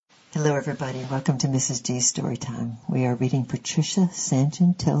Hello, everybody. Welcome to Mrs. G's Storytime. We are reading Patricia St.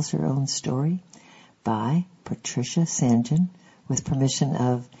 John Tells Her Own Story by Patricia St. John with permission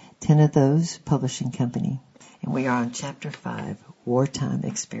of 10 of Those Publishing Company. And we are on Chapter 5, Wartime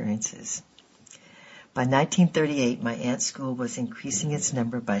Experiences. By 1938, my aunt's school was increasing its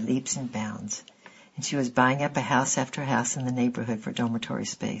number by leaps and bounds, and she was buying up a house after house in the neighborhood for dormitory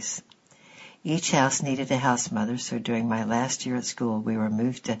space. Each house needed a house mother, so during my last year at school, we were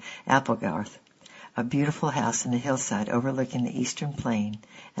moved to Applegarth, a beautiful house in the hillside overlooking the eastern plain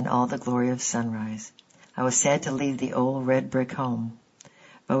and all the glory of sunrise. I was sad to leave the old red brick home,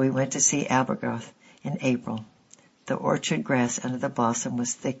 but we went to see Applegarth in April. The orchard grass under the blossom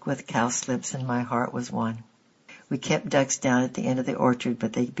was thick with cowslips, and my heart was one. We kept ducks down at the end of the orchard,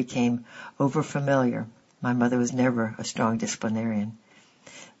 but they became overfamiliar. My mother was never a strong disciplinarian.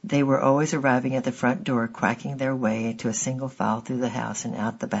 They were always arriving at the front door, quacking their way into a single file through the house and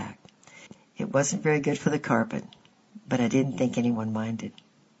out the back. It wasn't very good for the carpet, but I didn't think anyone minded.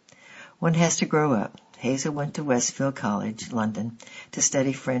 One has to grow up. Hazel went to Westfield College, London, to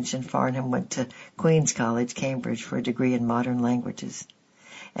study French, and Farnham went to Queen's College, Cambridge, for a degree in modern languages.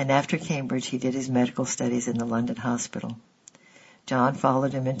 And after Cambridge, he did his medical studies in the London hospital. John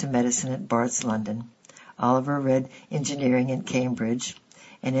followed him into medicine at Barts, London. Oliver read engineering in Cambridge,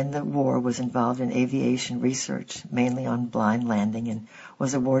 and in the war was involved in aviation research, mainly on blind landing, and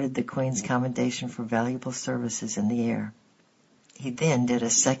was awarded the Queen's Commendation for valuable services in the air. He then did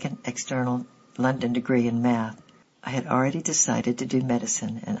a second external London degree in math. I had already decided to do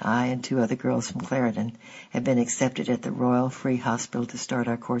medicine, and I and 2 other girls from Clarendon had been accepted at the Royal Free Hospital to start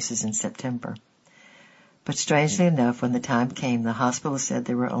our courses in September. But strangely enough, when the time came, the hospital said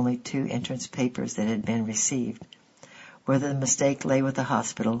there were only 2 entrance papers that had been received. Whether the mistake lay with the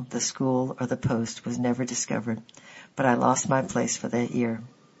hospital, the school, or the post was never discovered, but I lost my place for that year.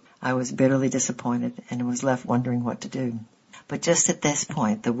 I was bitterly disappointed and was left wondering what to do. But just at this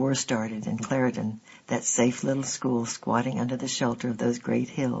point, the war started, and Clarendon, that safe little school squatting under the shelter of those great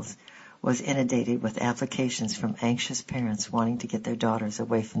hills, was inundated with applications from anxious parents wanting to get their daughters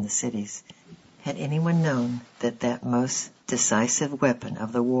away from the cities. Had anyone known that most decisive weapon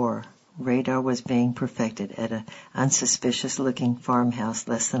of the war, radar, was being perfected at an unsuspicious-looking farmhouse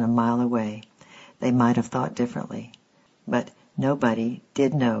less than a mile away, they might have thought differently. But nobody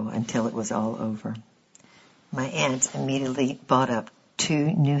did know until it was all over. My aunt immediately bought up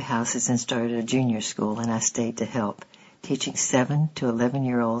 2 new houses and started a junior school, and I stayed to help, teaching 7 to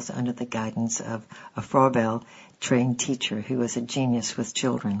 11-year-olds under the guidance of a Froebel-trained teacher who was a genius with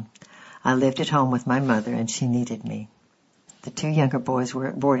children. I lived at home with my mother, and she needed me. The 2 younger boys were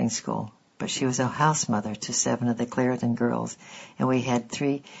at boarding school, but she was a house mother to 7 of the Clarendon girls, and we had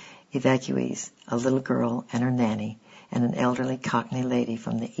 3 evacuees, a little girl and her nanny, and an elderly Cockney lady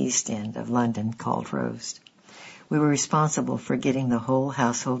from the East End of London called Rose. We were responsible for getting the whole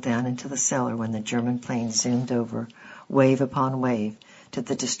household down into the cellar when the German planes zoomed over, wave upon wave, to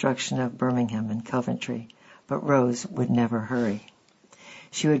the destruction of Birmingham and Coventry, but Rose would never hurry.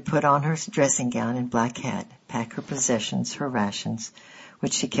 She would put on her dressing gown and black hat, pack her possessions, her rations,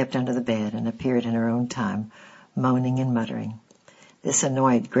 which she kept under the bed, and appeared in her own time, moaning and muttering. This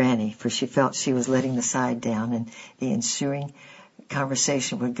annoyed Granny, for she felt she was letting the side down, and the ensuing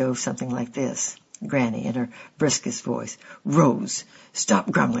conversation would go something like this. Granny, in her briskest voice, "Rose,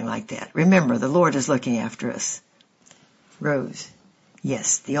 stop grumbling like that. Remember, the Lord is looking after us." Rose,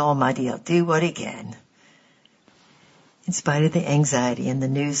 "Yes, the Almighty'll do what He can." In spite of the anxiety and the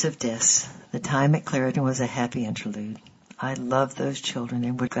news of deaths, the time at Clarendon was a happy interlude. I loved those children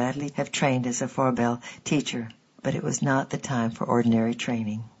and would gladly have trained as a Froebel teacher, but it was not the time for ordinary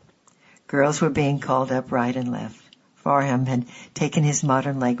training. Girls were being called up right and left. Farnham had taken his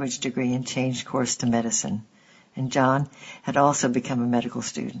modern language degree and changed course to medicine, and John had also become a medical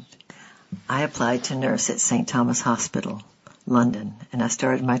student. I applied to nurse at St. Thomas Hospital, London, and I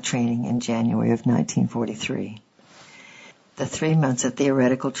started my training in January of 1943. The 3 months of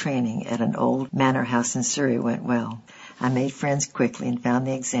theoretical training at an old manor house in Surrey went well. I made friends quickly and found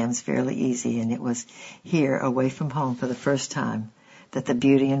the exams fairly easy, and it was here, away from home for the first time, that the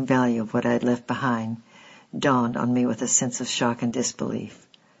beauty and value of what I had left behind dawned on me with a sense of shock and disbelief.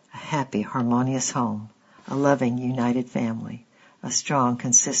 A happy, harmonious home, a loving, united family, a strong,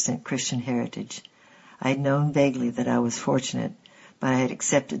 consistent Christian heritage. I had known vaguely that I was fortunate, but I had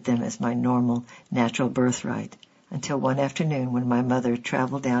accepted them as my normal, natural birthright, until one afternoon when my mother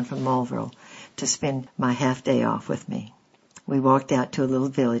traveled down from Mulville to spend my half-day off with me. We walked out to a little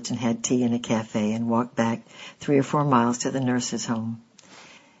village and had tea in a cafe and walked back 3 or 4 miles to the nurse's home.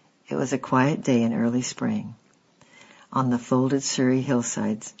 It was a quiet day in early spring. On the folded Surrey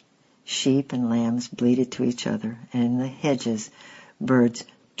hillsides, Sheep and lambs bleated to each other, and in the hedges birds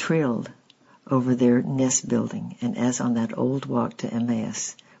trilled over their nest building, and as on that old walk to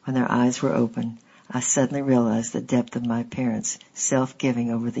Emmaus, when their eyes were open, I suddenly realized the depth of my parents'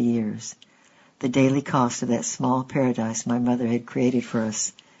 self-giving over the years, the daily cost of that small paradise my mother had created for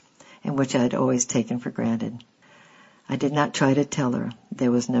us, and which I had always taken for granted. I did not try to tell her.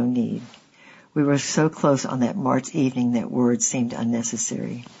 There was no need. We were so close on that March evening that words seemed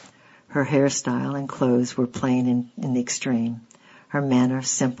unnecessary. Her hairstyle and clothes were plain in the extreme, her manner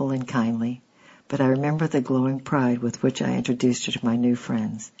simple and kindly, but I remember the glowing pride with which I introduced her to my new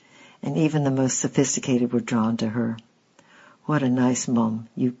friends, and even the most sophisticated were drawn to her. What a nice mum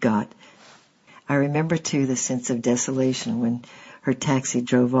you've got. I remember, too, the sense of desolation when her taxi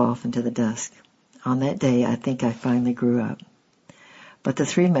drove off into the dusk. On that day, I think I finally grew up. But the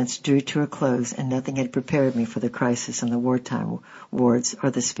 3 months drew to a close, and nothing had prepared me for the crisis in the wartime wards or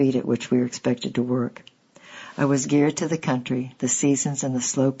the speed at which we were expected to work. I was geared to the country, the seasons, and the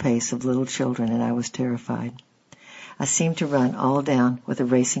slow pace of little children, and I was terrified. I seemed to run all down with a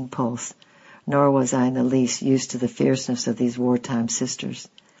racing pulse, nor was I in the least used to the fierceness of these wartime sisters.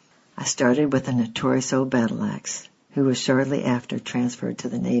 I started with a notorious old battle axe, who was shortly after transferred to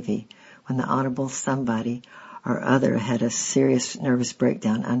the Navy, when the Honorable Somebody or other had a serious nervous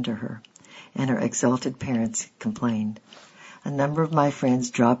breakdown under her, and her exalted parents complained. A number of my friends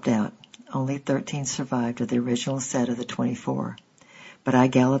dropped out. Only 13 survived of the original set of the 24. But I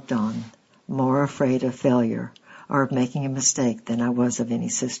galloped on, more afraid of failure or of making a mistake than I was of any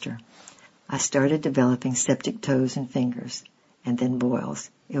sister. I started developing septic toes and fingers, and then boils.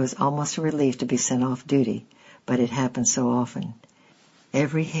 It was almost a relief to be sent off duty, but it happened so often.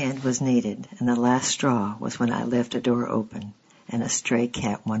 Every hand was needed, and the last straw was when I left a door open and a stray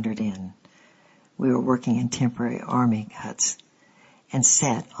cat wandered in. We were working in temporary army huts and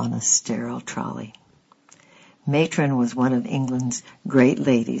sat on a sterile trolley. Matron was one of England's great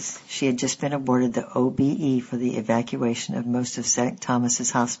ladies. She had just been awarded the OBE for the evacuation of most of St.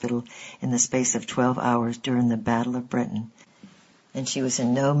 Thomas's Hospital in the space of 12 hours during the Battle of Britain, and she was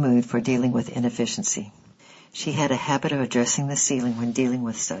in no mood for dealing with inefficiency. She had a habit of addressing the ceiling when dealing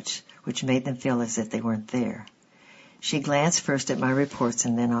with such, which made them feel as if they weren't there. She glanced first at my reports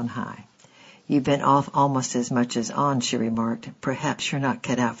and then on high. "You've been off almost as much as on," she remarked. "Perhaps you're not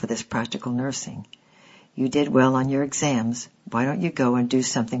cut out for this practical nursing. You did well on your exams. Why don't you go and do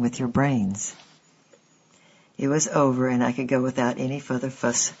something with your brains?" It was over, and I could go without any further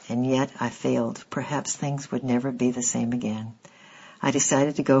fuss, and yet I failed. Perhaps things would never be the same again. I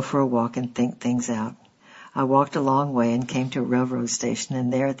decided to go for a walk and think things out. I walked a long way and came to a railroad station,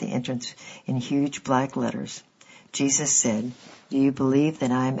 and there at the entrance in huge black letters, Jesus said, "Do you believe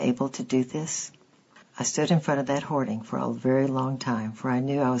that I am able to do this?" I stood in front of that hoarding for a very long time, for I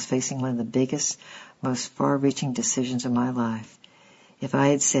knew I was facing one of the biggest, most far-reaching decisions of my life. If I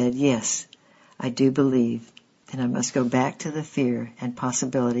had said, "Yes, I do believe," then I must go back to the fear and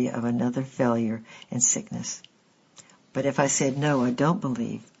possibility of another failure and sickness. But if I said, "No, I don't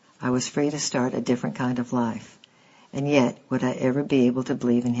believe," I was free to start a different kind of life. And yet, would I ever be able to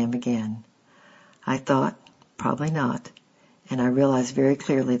believe in him again? I thought, probably not, and I realized very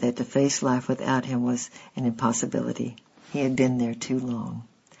clearly that to face life without him was an impossibility. He had been there too long.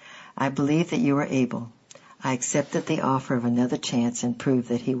 I believe that you are able. I accepted the offer of another chance and proved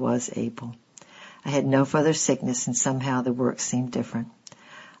that he was able. I had no further sickness, and somehow the work seemed different.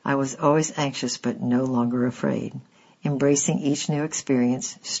 I was always anxious but no longer afraid, embracing each new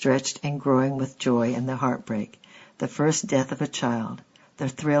experience, stretched and growing with joy and the heartbreak, the first death of a child, the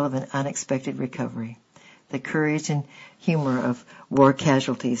thrill of an unexpected recovery, the courage and humor of war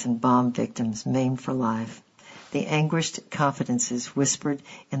casualties and bomb victims maimed for life, the anguished confidences whispered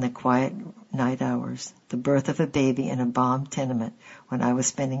in the quiet night hours, the birth of a baby in a bombed tenement when I was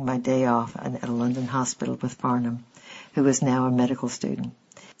spending my day off at a London hospital with Farnham, who was now a medical student.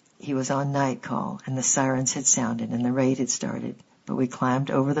 He was on night call, and the sirens had sounded, and the raid had started, but we climbed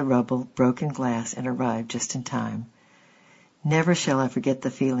over the rubble, broken glass, and arrived just in time. Never shall I forget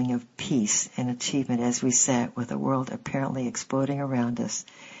the feeling of peace and achievement as we sat with the world apparently exploding around us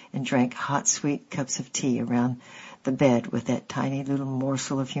and drank hot, sweet cups of tea around the bed with that tiny little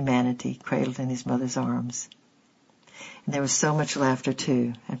morsel of humanity cradled in his mother's arms. And there was so much laughter,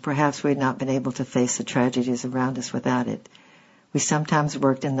 too, and perhaps we had not been able to face the tragedies around us without it. We sometimes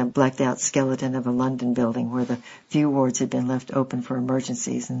worked in the blacked-out skeleton of a London building where the few wards had been left open for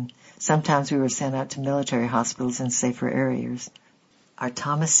emergencies, and sometimes we were sent out to military hospitals in safer areas. Our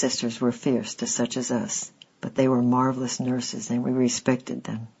Thomas sisters were fierce to such as us, but they were marvelous nurses, and we respected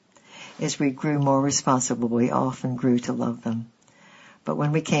them. As we grew more responsible, we often grew to love them. But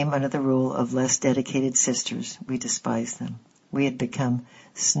when we came under the rule of less dedicated sisters, we despised them. We had become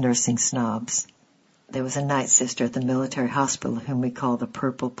nursing snobs. There was a night sister at the military hospital whom we called the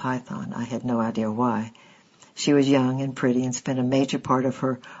Purple Python. I had no idea why. She was young and pretty and spent a major part of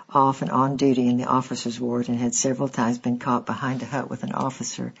her off and on duty in the officers' ward and had several times been caught behind a hut with an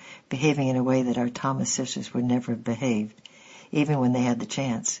officer behaving in a way that our Thomas sisters would never have behaved, even when they had the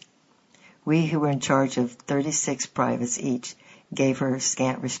chance. We who were in charge of 36 privates each gave her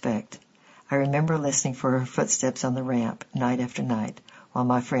scant respect. I remember listening for her footsteps on the ramp night after night while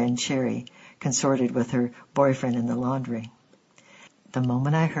my friend Cherry consorted with her boyfriend in the laundry. The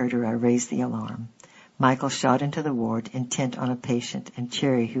moment I heard her, I raised the alarm. Michael shot into the ward, intent on a patient, and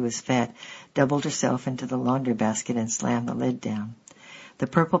Cherry, who was fat, doubled herself into the laundry basket and slammed the lid down. The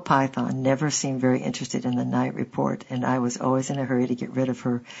Purple Python never seemed very interested in the night report, and I was always in a hurry to get rid of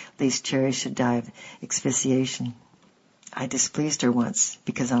her, lest Cherry should die of asphyxiation. I displeased her once,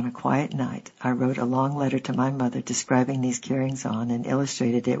 because on a quiet night I wrote a long letter to my mother describing these carryings-on and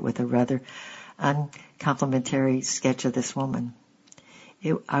illustrated it with a rather uncomplimentary sketch of this woman.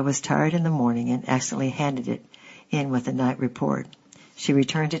 I was tired in the morning and accidentally handed it in with the night report. She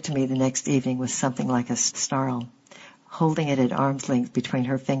returned it to me the next evening with something like a snarl, holding it at arm's length between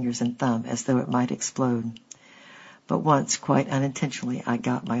her fingers and thumb as though it might explode. But once, quite unintentionally, I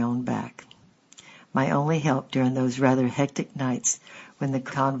got my own back. My only help during those rather hectic nights when the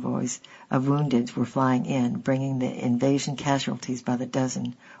convoys of wounded were flying in, bringing the invasion casualties by the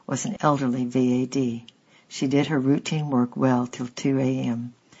dozen, was an elderly VAD. She did her routine work well till 2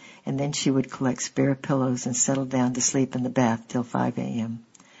 a.m., and then she would collect spare pillows and settle down to sleep in the bath till 5 a.m.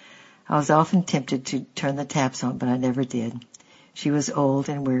 I was often tempted to turn the taps on, but I never did. She was old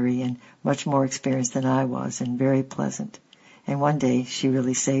and weary and much more experienced than I was, and very pleasant, and one day she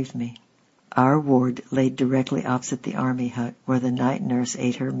really saved me. Our ward lay directly opposite the army hut where the night nurse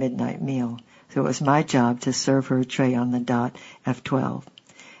ate her midnight meal, so it was my job to serve her a tray on the dot of 12.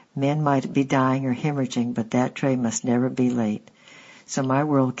 Men might be dying or hemorrhaging, but that tray must never be late. So my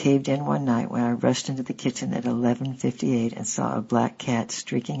world caved in one night when I rushed into the kitchen at 11:58 and saw a black cat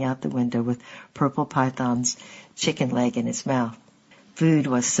streaking out the window with Purple Python's chicken leg in its mouth. Food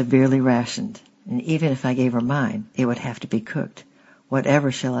was severely rationed, and even if I gave her mine, it would have to be cooked.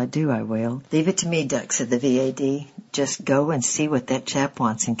 "Whatever shall I do?" I wailed. "Leave it to me, Duck," said the VAD. "Just go and see what that chap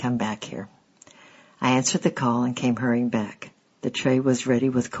wants and come back here." I answered the call and came hurrying back. The tray was ready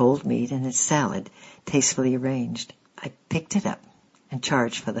with cold meat and its salad, tastefully arranged. I picked it up and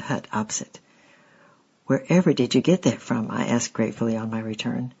charged for the hut opposite. "Wherever did you get that from?" I asked gratefully on my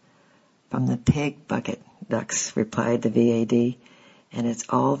return. "From the pig bucket, Ducks," replied the VAD, "and it's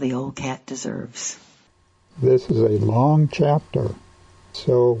all the old cat deserves." This is a long chapter,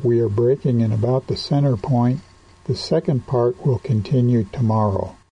 so we are breaking in about the center point. The second part will continue tomorrow.